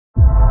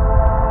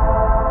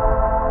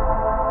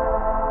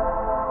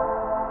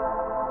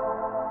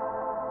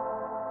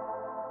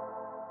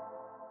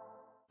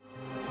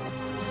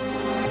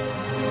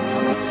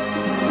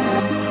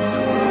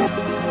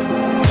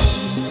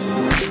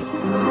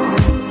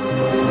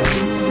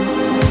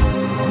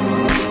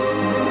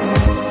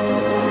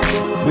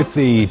With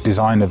the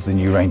design of the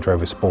new Range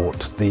Rover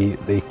Sport,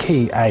 the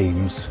key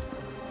aims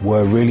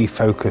were really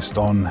focused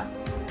on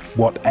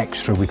what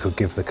extra we could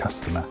give the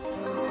customer.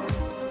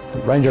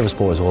 Range Rover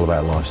Sport is all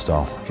about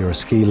lifestyle. If you're a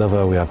ski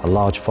lover, we have a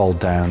large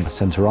fold-down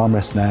centre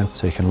armrest now,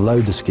 so you can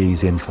load the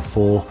skis in for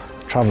 4,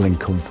 travel in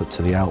comfort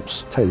to the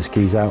Alps, take the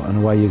skis out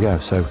and away you go.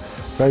 So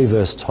very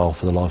versatile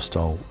for the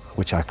lifestyle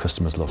which our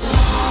customers love.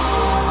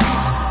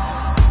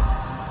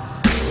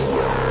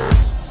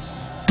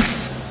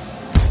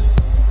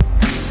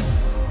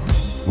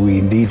 We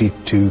needed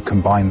to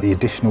combine the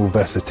additional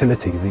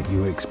versatility that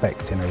you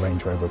expect in a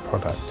Range Rover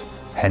product,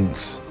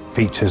 hence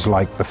features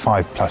like the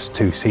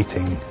 5+2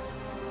 seating.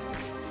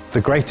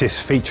 The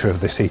greatest feature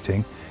of the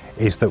seating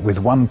is that with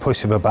one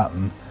push of a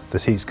button, the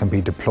seats can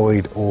be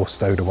deployed or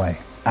stowed away,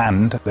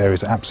 and there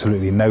is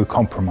absolutely no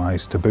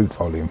compromise to boot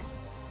volume.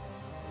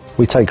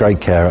 We take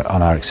great care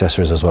on our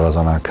accessories as well as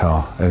on our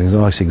car, and a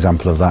nice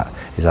example of that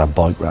is our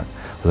bike rack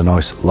with a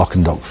nice lock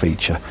and dock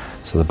feature,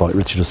 so the bike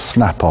literally just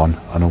snap on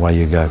and away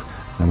you go.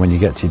 And when you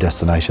get to your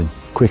destination,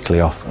 quickly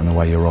off and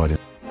away you're riding.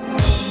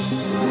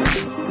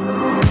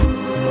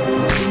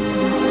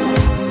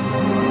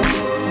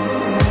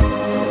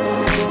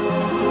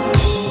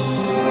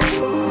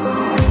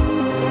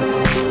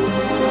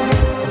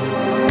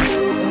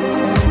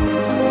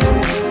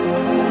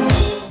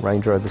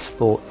 Range Rover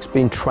Sport has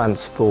been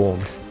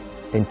transformed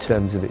in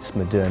terms of its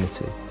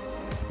modernity.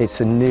 It's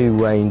a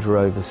new Range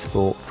Rover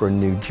Sport for a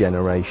new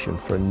generation,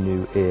 for a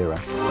new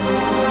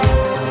era.